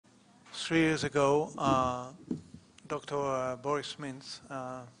3 years ago, Dr. Boris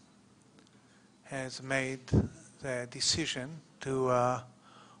has made the decision to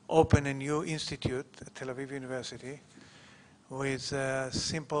open a new institute at Tel Aviv University with a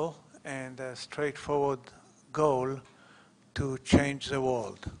simple and straightforward goal to change the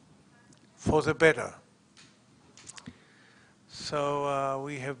world for the better. So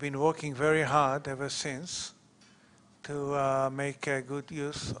we have been working very hard ever since to make a good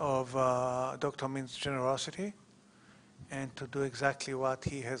use of Dr. Min's generosity and to do exactly what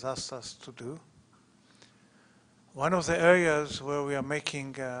he has asked us to do. One of the areas where we are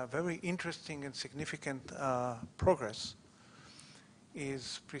making very interesting and significant progress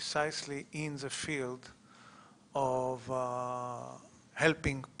is precisely in the field of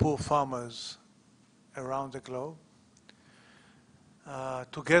helping poor farmers around the globe.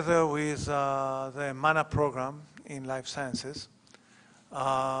 Together with the MANA program in life sciences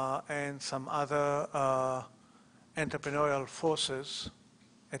and some other entrepreneurial forces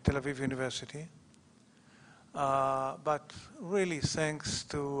at Tel Aviv University. But really thanks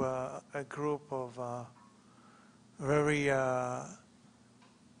to a group of very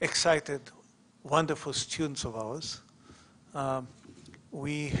excited, wonderful students of ours,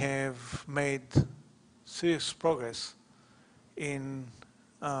 we have made serious progress in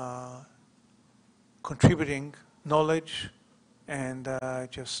contributing knowledge and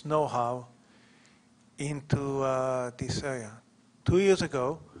just know-how into this area. 2 years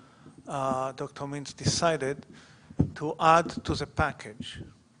ago, Dr. Mintz decided to add to the package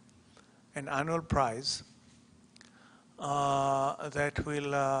an annual prize that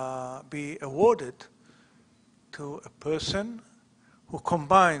will be awarded to a person who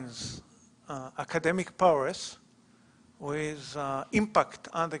combines academic prowess with impact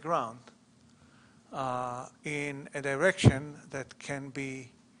on the ground in a direction that can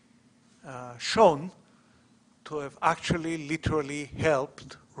be shown to have actually literally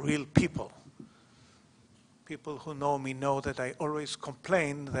helped real people. People who know me know that I always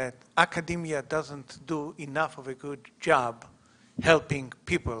complain that academia doesn't do enough of a good job helping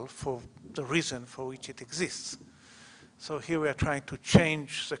people for the reason for which it exists. So here we are trying to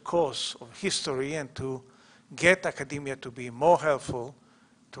change the course of history and to get academia to be more helpful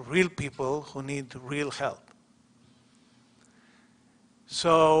to real people who need real help.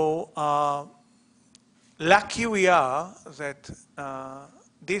 So lucky we are that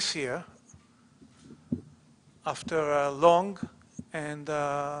this year, after a long and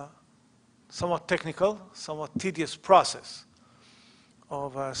somewhat technical, somewhat tedious process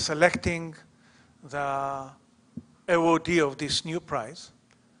of selecting the awardee of this new prize,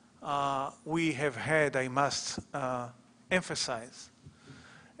 we have had, I must emphasize,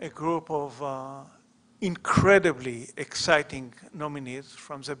 a group of incredibly exciting nominees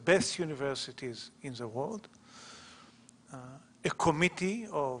from the best universities in the world, a committee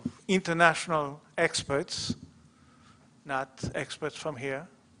of international experts, not experts from here,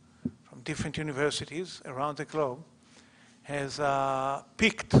 from different universities around the globe, has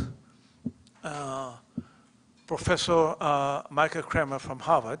picked Professor Michael Kremer from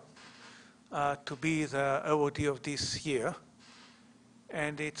Harvard to be the awardee of this year.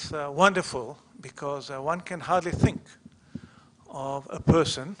 And it's wonderful because one can hardly think of a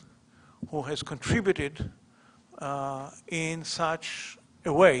person who has contributed in such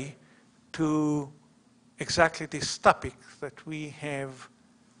a way to exactly this topic that we have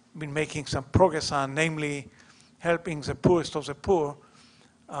been making some progress on, namely helping the poorest of the poor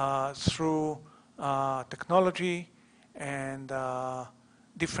through technology and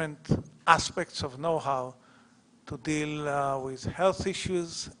different aspects of know-how to deal with health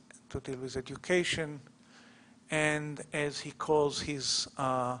issues, to deal with education, and as he calls his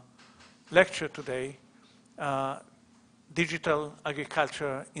lecture today, digital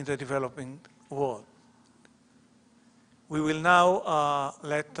agriculture in the developing world. We will now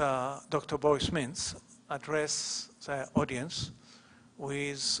let Dr. Boris Mintz address the audience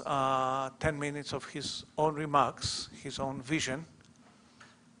with 10 minutes of his own remarks, his own vision,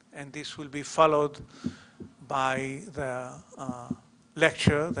 and this will be followed by the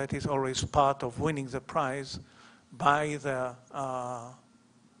lecture that is always part of winning the prize by the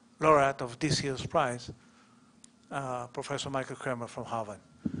laureate of this year's prize, Professor Michael Kremer from Harvard.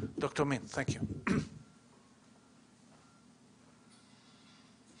 Dr. Min, thank you.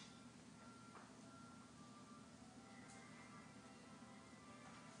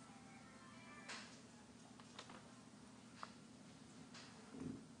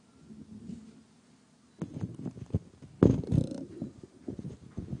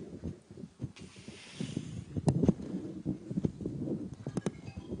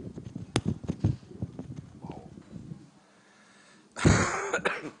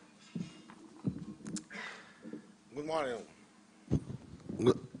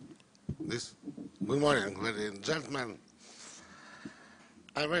 Good morning, ladies and gentlemen.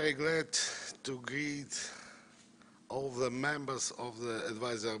 I'm very glad to greet all the members of the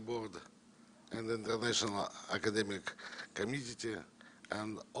Advisory Board and the International Academic Community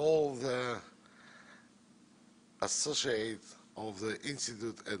and all the associates of the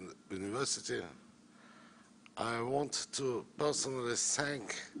Institute and University. I want to personally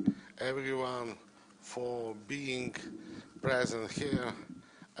thank everyone for being present here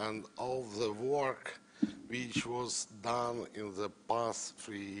and all the work which was done in the past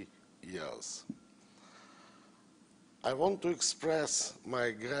 3 years. I want to express my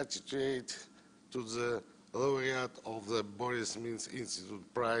gratitude to the Laureate of the Boris Institute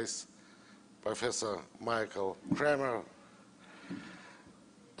Prize, Professor Michael Kremer,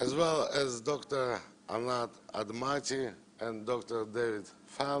 as well as Dr. Anat Admati and Dr. David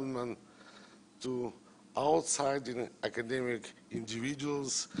Feldman, to outside academic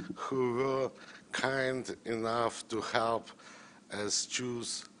individuals who were kind enough to help us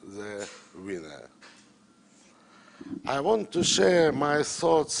choose the winner. I want to share my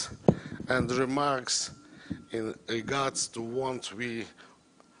thoughts and remarks in regards to what we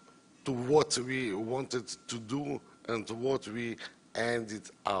wanted to do and what we ended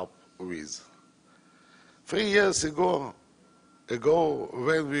up with. 3 years ago,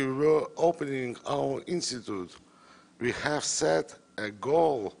 when we were opening our institute, we have set a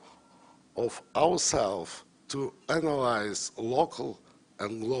goal of ourselves to analyze local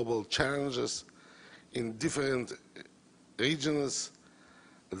and global challenges in different regions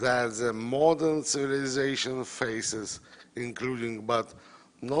that the modern civilization faces, including but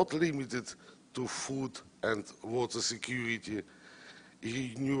not limited to food and water security,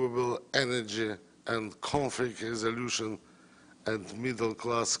 renewable energy and conflict resolution, and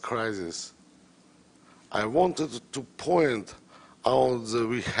middle-class crisis. I wanted to point out that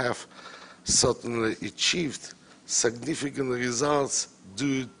we have certainly achieved significant results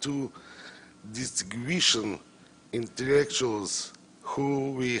due to distinguished intellectuals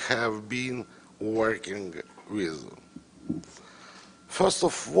who we have been working with. First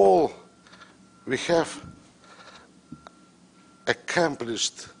of all, we have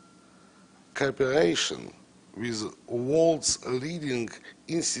accomplished cooperation with world's leading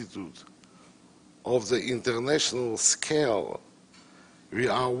institute of the international scale. We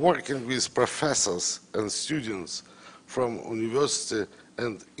are working with professors and students from university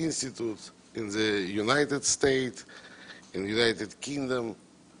and institutes in the United States, in the United Kingdom,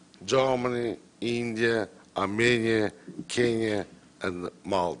 Germany, India, Armenia, Kenya, and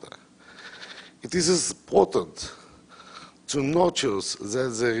Malta. It is important to notice that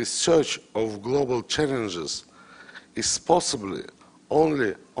the research of global challenges is possible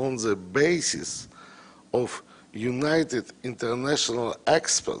only on the basis of united international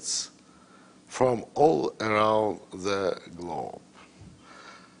experts from all around the globe.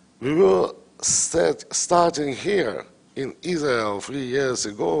 We were starting here in Israel 3 years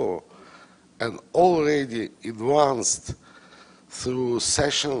ago and already advanced through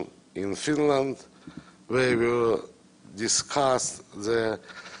session in Finland, where we discussed the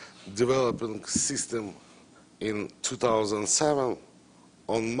developing system in 2007,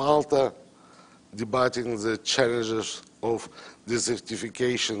 on Malta, debating the challenges of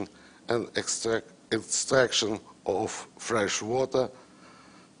desertification and extraction of fresh water,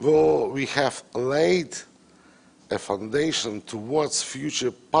 where we have laid a foundation towards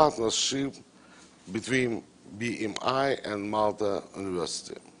future partnership between BMI and Malta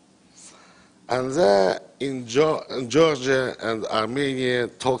University. And there in Georgia and Armenia,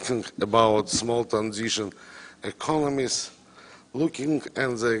 talking about small transition economies, looking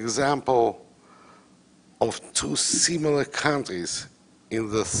at the example of two similar countries in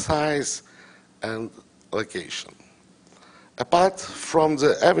the size and location. Apart from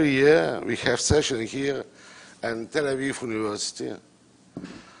every year we have session here at Tel Aviv University,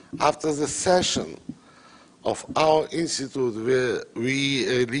 after the session of our institute, where we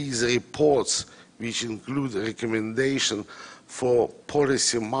release reports which include recommendation for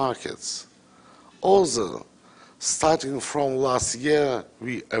policy markets. Also, starting from last year,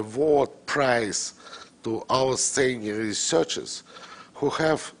 we award prize to outstanding researchers who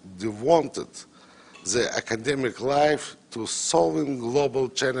have devoted their academic life to solving global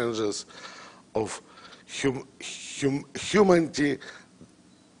challenges of humanity.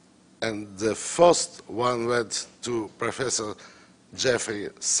 And the first one went to Professor Jeffrey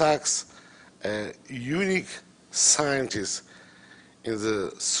Sachs, a unique scientist in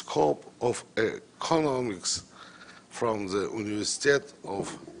the scope of economics from the University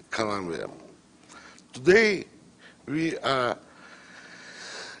of Columbia. Today, we are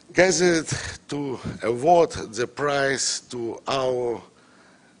gathered to award the prize to our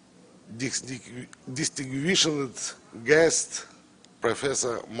distinguished guest,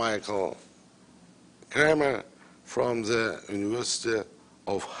 Professor Michael Kremer from the University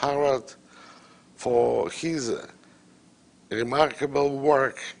of Harvard, for his remarkable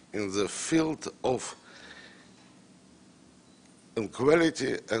work in the field of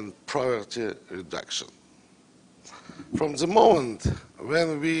inequality and poverty reduction. From the moment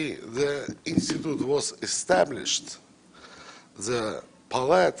when the Institute was established, the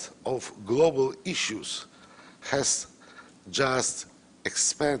palette of global issues has just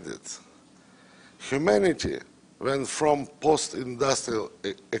expanded. Humanity went from post-industrial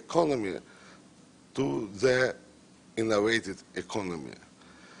economy to the innovative economy,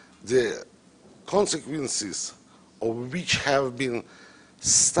 the consequences of which have been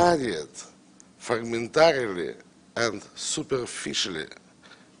studied fragmentarily and superficially,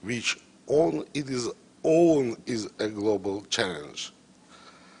 which on its own is a global challenge.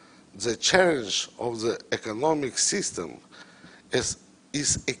 The challenge of the economic system is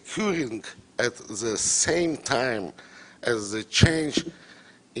occurring at the same time as the change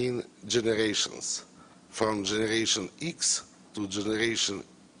in generations, from generation X to generation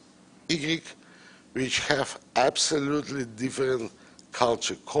Y, which have absolutely different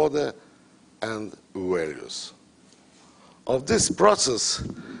culture code and values. Of this process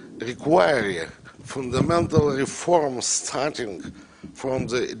require fundamental reforms starting from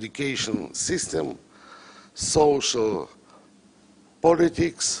the education system, social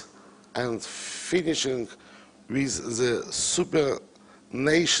politics, and finishing with the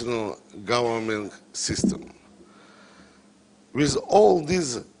supranational government system. With all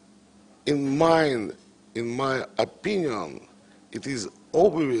this in mind, in my opinion, it is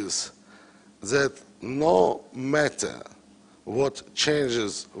obvious that no matter what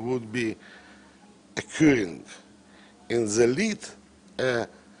changes would be occurring, in the lead, a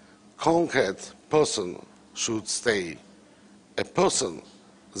concrete person should stay, a person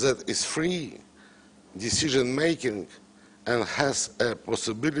that is free decision-making and has a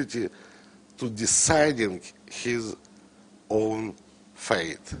possibility to deciding his own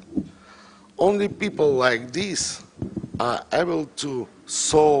fate. Only people like this are able to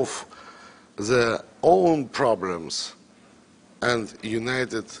solve their own problems and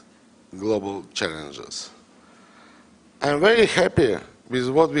united global challenges. I'm very happy with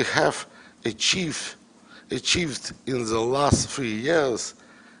what we have achieved in the last 3 years,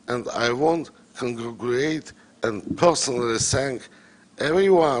 and I want to congratulate and personally thank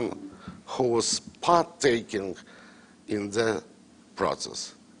everyone who was partaking in the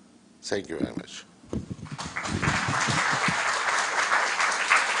process. Thank you very much.